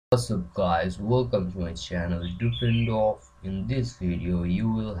What's up guys, welcome to my channel Different Doff. In this video you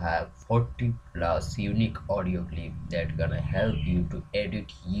will have 40 plus unique audio clip that gonna help you to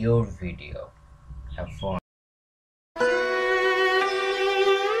edit your video. Have fun.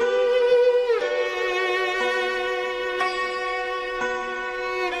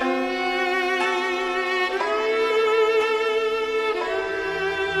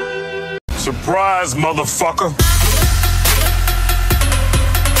 Surprise, motherfucker!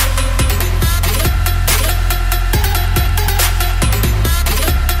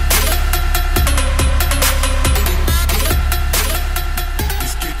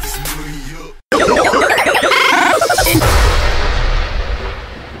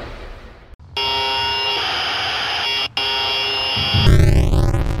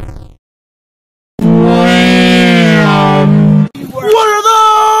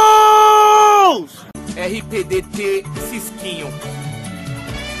 RPDT Cisquinho.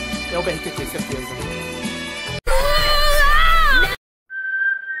 É o BRTT, certeza.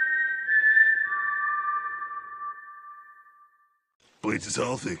 Bleach is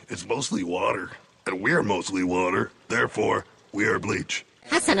healthy. It's mostly water. And we're mostly water. Therefore, we are bleach.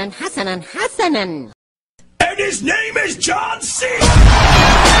 Hassanan, Hassanan, Hassanan! And his name is John C.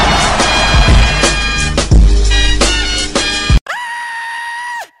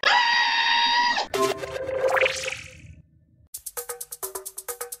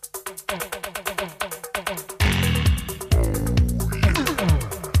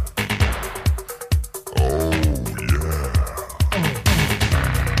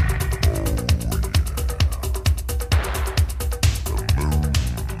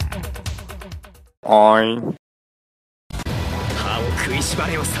 Oi. 歯を食いしば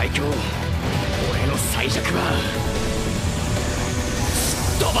れよ最強。俺の最弱は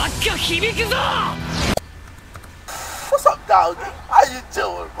とばっか響くぞ。 What's up, doggy? How you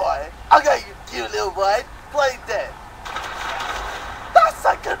doing, boy? I got you cute little boy. Play dead. That's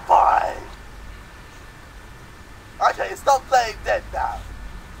a good boy. Okay, stop playing dead now.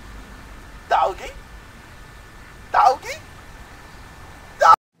 Doggy? Doggy?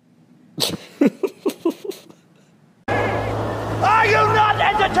 Are you not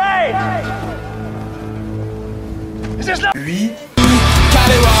entertained? Is this not... 彼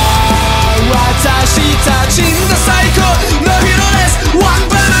は私たちの最高のヒーローです。One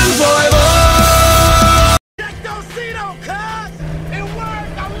band forever. Despacito, cuz! It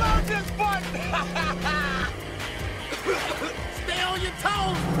worked! I love this button! Stay on your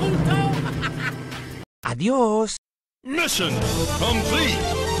toes, puto! Adiós. Mission complete!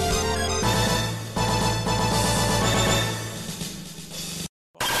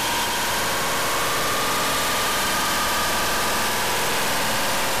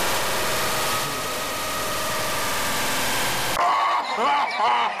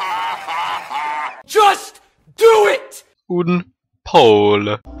 Just do it. Guten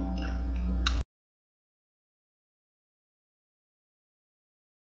Paul.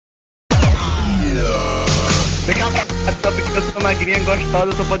 Porque eu sou magrinha,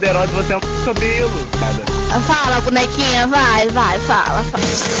 gostosa, sou poderosa, você é um cabelo. Fala, bonequinha, vai, fala.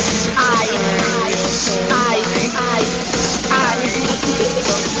 Ai, ai, ai, ai, ai,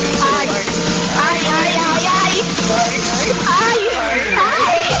 ai, ai, ai, ai, ai.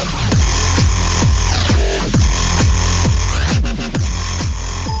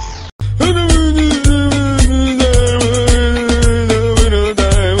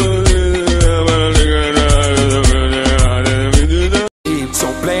 So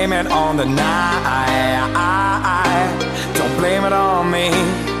blame it on the night. Don't blame it on me.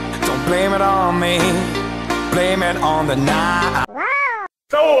 Don't blame it on me. Blame it on the night.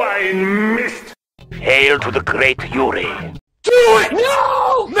 So I missed! Hail to the great Yuri. Do it!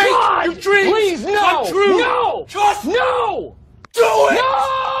 No! Make your dreams please, no! Come true! No! Just no! Do it!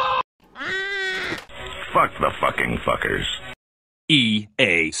 No! Fuck the fucking fuckers.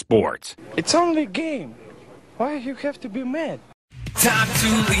 EA Sports. It's only a game. Why you have to be mad? Time to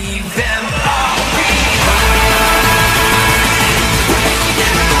leave them all behind.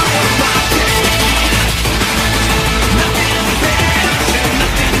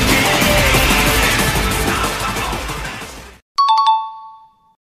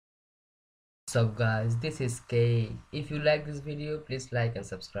 What's up guys, this is K. If you like this video, please like and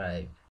subscribe.